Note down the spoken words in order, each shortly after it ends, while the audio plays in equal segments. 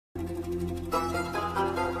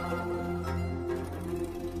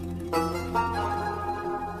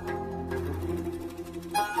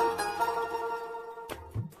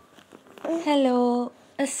Hello,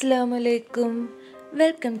 അസ്സലാമു അലൈക്കും.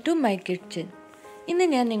 Welcome to my kitchen. ഇന്ന്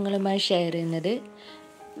ഞാൻ നിങ്ങളുമായി ഷെയർ ചെയ്യുന്നത്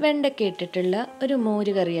വെണ്ടയ്ക്ക ഇട്ടിട്ടുള്ള ഒരു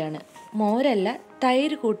മോര് കറിയാണ്. മോരല്ല,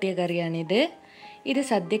 തൈര് കൂട്ടിയ കറിയാണിത്. ഇത്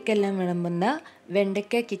സദ്യക്കെല്ലാം വിളമ്പുന്ന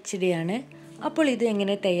വെണ്ടയ്ക്ക കിച്ചടിയാണ്. അപ്പോൾ ഇത്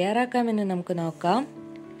എങ്ങനെ തയ്യാറാക്കാമെന്ന് നമുക്ക് നോക്കാം.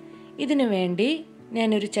 ഇതിനു വേണ്ടി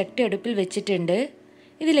ഞാനൊരു ചട്ടി അടുപ്പിൽ വെച്ചിട്ടുണ്ട്.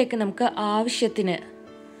 ഇതിലേക്ക് നമുക്ക് ആവശ്യത്തിന്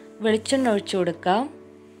വെളിച്ചെണ്ണ ഒഴിച്ചു കൊടുക്കാം.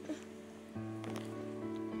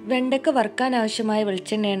 വെണ്ടയ്ക്ക വറുക്കാൻ ആവശ്യമായ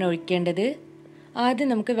വെളിച്ചെണ്ണയാണ് ഒഴിക്കേണ്ടത്. ആദ്യം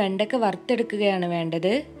നമുക്ക് വെണ്ടയ്ക്ക വറുത്തെടുക്കുകയാണ്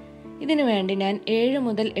വേണ്ടത്. ഇതിനു വേണ്ടി ഞാൻ 7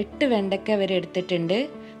 മുതൽ 8 വെണ്ടയ്ക്ക വരെ എടുത്തിട്ടുണ്ട്.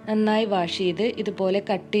 നന്നായി വാഷ് ചെയ്ത് ഇതുപോലെ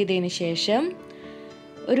കട്ട് ചെയ്തതിന് ശേഷം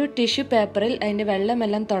ഒരു ടിഷ്യൂ പേപ്പറിൽ അതിൻ്റെ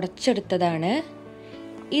വെള്ളമെല്ലാം തുടച്ചെടുത്തതാണ്.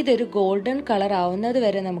 ഇതൊരു ഗോൾഡൻ കളർ ആവുന്നത്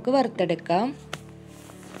വരെ നമുക്ക് വറുത്തെടുക്കാം.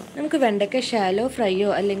 നമുക്ക് വെണ്ടയ്ക്ക ഷാലോ ഫ്രൈയോ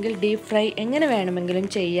അല്ലെങ്കിൽ ഡീപ്പ് ഫ്രൈ എങ്ങനെ വേണമെങ്കിലും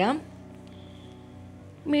ചെയ്യാം.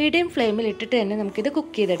 മീഡിയം ഫ്ലെയിമിൽ ഇട്ടിട്ട് തന്നെ നമുക്കിത്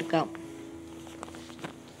കുക്ക് ചെയ്തെടുക്കാം.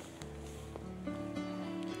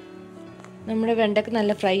 നമ്മുടെ വെണ്ടയ്ക്ക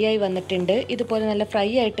നല്ല ഫ്രൈ ആയി വന്നിട്ടുണ്ട്. ഇതുപോലെ നല്ല ഫ്രൈ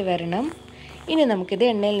ആയിട്ട് വരണം. ഇനി നമുക്കിത്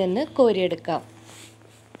എണ്ണയിൽ നിന്ന് കോരിയെടുക്കാം.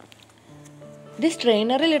 ഇത്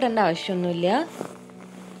സ്ട്രെയിനറിൽ ഇടേണ്ട ആവശ്യമൊന്നുമില്ല.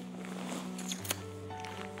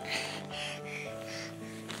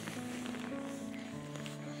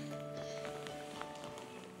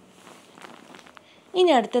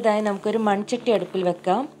 ഇനി അടുത്തതായി നമുക്കൊരു മൺചട്ടി അടുപ്പിൽ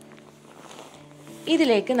വെക്കാം.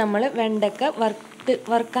 ഇതിലേക്ക് നമ്മൾ വെണ്ടയ്ക്ക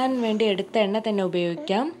വറുക്കാൻ വേണ്ടി എടുത്ത എണ്ണ തന്നെ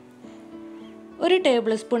ഉപയോഗിക്കാം. 1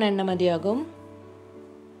 ടേബിൾ സ്പൂൺ എണ്ണ മതിയാകും.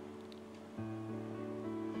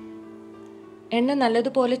 എണ്ണ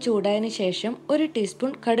നല്ലതുപോലെ ചൂടായതിനു ശേഷം 1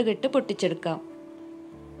 ടീസ്പൂൺ കടുകിട്ട് പൊട്ടിച്ചെടുക്കാം.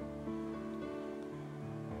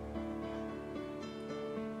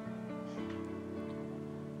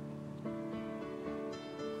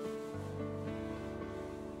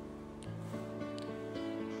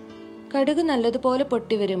 കടുക് നല്ലതുപോലെ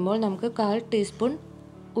പൊട്ടി വരുമ്പോൾ നമുക്ക് 1/4 ടീസ്പൂൺ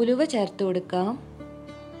ഉലുവ ചേർത്ത് കൊടുക്കാം.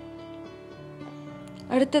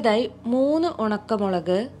 അടുത്തതായി 3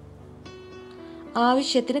 ഉണക്കമുളക്,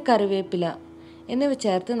 ആവശ്യത്തിന് കറിവേപ്പില എന്നിവ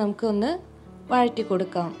ചേർത്ത് നമുക്കൊന്ന് വഴറ്റി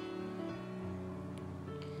കൊടുക്കാം.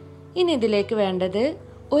 ഇനി ഇതിലേക്ക് വേണ്ടത്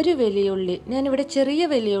 1 വലിയ ഉള്ളി. ഞാനിവിടെ ചെറിയ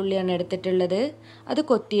വലിയ ഉള്ളിയാണ് എടുത്തിട്ടുള്ളത്. അത്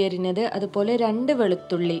കൊത്തിയരിഞ്ഞത്, അതുപോലെ 2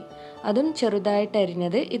 വെളുത്തുള്ളി അതും ചെറുതായിട്ട്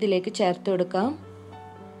അരിഞ്ഞത് ഇതിലേക്ക് ചേർത്ത് കൊടുക്കാം.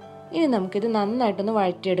 ഇനി നമുക്കിത് നന്നായിട്ടൊന്ന്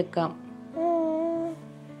വഴറ്റിയെടുക്കാം.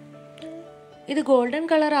 ഇത് ഗോൾഡൻ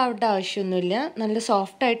കളർ ആവേണ്ട ആവശ്യമൊന്നുമില്ല, നല്ല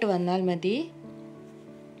സോഫ്റ്റ് ആയിട്ട് വന്നാൽ മതി.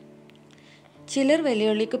 ചിലർ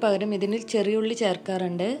വലിയ ഉള്ളിക്ക് പകരം ഇതിന് ചെറിയ ഉള്ളി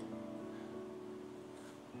ചേർക്കാറുണ്ട്.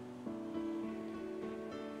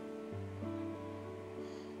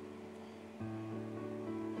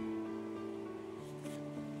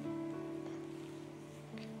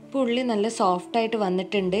 ഇപ്പോൾ ഉള്ളി നല്ല സോഫ്റ്റ് ആയിട്ട്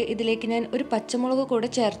വന്നിട്ടുണ്ട്. ഇതിലേക്ക് ഞാൻ ഒരു പച്ചമുളക് കൂടെ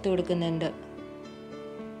ചേർത്ത് കൊടുക്കുന്നുണ്ട്.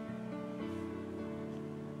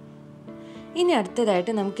 ഇനി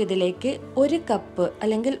അടുത്തതായിട്ട് നമുക്കിതിലേക്ക് 1 കപ്പ്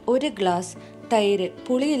അല്ലെങ്കിൽ 1 ഗ്ലാസ് തൈര്,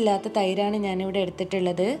 പുളിയില്ലാത്ത തൈരാണ് ഞാനിവിടെ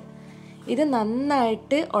എടുത്തിട്ടുള്ളത്. ഇത്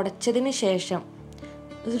നന്നായിട്ട് ഉടച്ചതിന് ശേഷം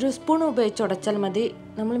 1 സ്പൂൺ ഉപയോഗിച്ച് ഉടച്ചാൽ മതി.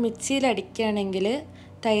 നമ്മൾ മിക്സിയിൽ അടിക്കുകയാണെങ്കിൽ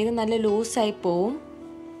തൈര് നല്ല ലൂസായി പോവും.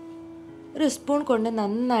 1 സ്പൂൺ കൊണ്ട്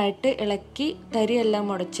നന്നായിട്ട് ഇളക്കി തരിയെല്ലാം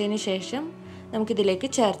ഉടച്ചതിന് ശേഷം നമുക്കിതിലേക്ക്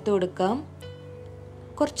ചേർത്ത് കൊടുക്കാം.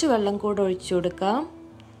 കുറച്ച് വെള്ളം കൂടെ ഒഴിച്ചു കൊടുക്കാം.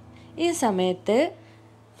 ഈ സമയത്ത്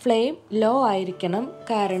ഫ്ലെയിം ലോ ആയിരിക്കണം.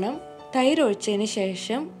 കാരണം തൈര് ഒഴിച്ചതിന്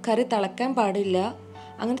ശേഷം കറി തിളക്കാൻ പാടില്ല.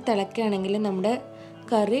 അങ്ങനെ തിളക്കുകയാണെങ്കിൽ നമ്മുടെ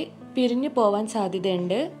കറി പിരിഞ്ഞു പോവാൻ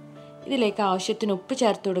സാധ്യതയുണ്ട്. ഇതിലേക്ക് ആവശ്യത്തിന് ഉപ്പ്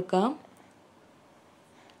ചേർത്ത് കൊടുക്കാം.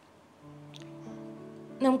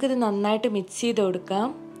 നമുക്കിത് നന്നായിട്ട് മിക്സ് ചെയ്ത് കൊടുക്കാം.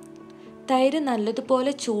 തൈര്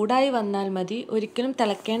നല്ലതുപോലെ ചൂടായി വന്നാൽ മതി, ഒരിക്കലും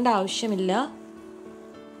തിളക്കേണ്ട ആവശ്യമില്ല.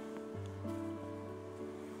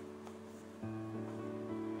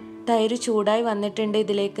 തൈര് ചൂടായി വന്നിട്ടുണ്ട്.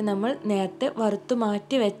 ഇതിലേക്ക് നമ്മൾ നേരത്തെ വറുത്തു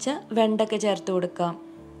മാറ്റി വെച്ച വെണ്ടയ്ക്ക ചേർത്ത് കൊടുക്കാം.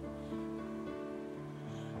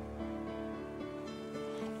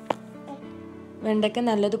 വെണ്ടയ്ക്ക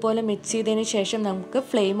നല്ലതുപോലെ മിക്സ് ചെയ്തതിന് ശേഷം നമുക്ക്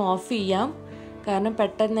ഫ്ലെയിം ഓഫ് ചെയ്യാം. കാരണം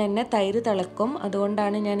പെട്ടെന്ന് തന്നെ തൈര് തിളക്കും.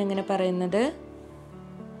 അതുകൊണ്ടാണ് ഞാൻ ഇങ്ങനെ പറയുന്നത്.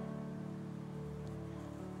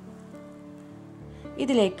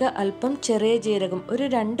 ഇതിലേക്ക് അല്പം ചെറിയ ജീരകം, ഒരു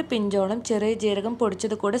 2 പിഞ്ചോളം ചെറിയ ജീരകം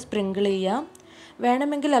പൊടിച്ചത് കൂടെ സ്പ്രിങ്കിൾ ചെയ്യാം.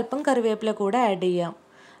 വേണമെങ്കിൽ അല്പം കറിവേപ്പില കൂടെ ആഡ് ചെയ്യാം.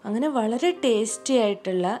 അങ്ങനെ വളരെ ടേസ്റ്റി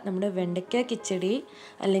ആയിട്ടുള്ള നമ്മുടെ വെണ്ടയ്ക്ക കിച്ചടി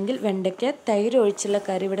അല്ലെങ്കിൽ വെണ്ടയ്ക്ക തൈര് ഒഴിച്ചുള്ള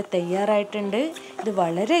കറി ഇവിടെ തയ്യാറായിട്ടുണ്ട്. ഇത്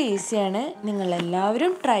വളരെ ഈസിയാണ്.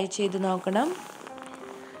 നിങ്ങളെല്ലാവരും ട്രൈ ചെയ്ത് നോക്കണം.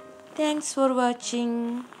 Thanks for watching.